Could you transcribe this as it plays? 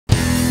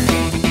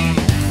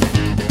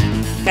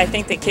I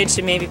think that kids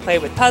should maybe play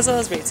with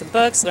puzzles, read some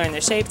books, learn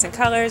their shapes and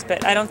colors,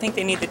 but I don't think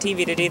they need the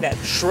TV to do that.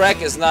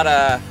 Shrek is not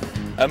a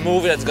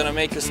movie that's going to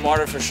make you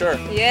smarter for sure.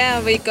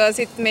 Yeah, because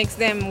it makes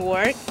them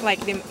work, like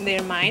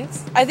their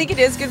minds. I think it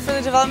is good for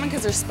the development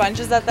because they're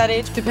sponges at that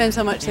age. Depends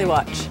how much they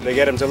watch. They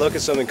get them to look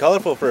at something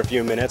colorful for a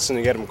few minutes and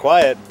they get them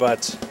quiet,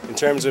 but in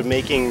terms of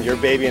making your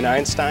baby an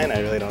Einstein, I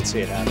really don't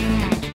see it happening.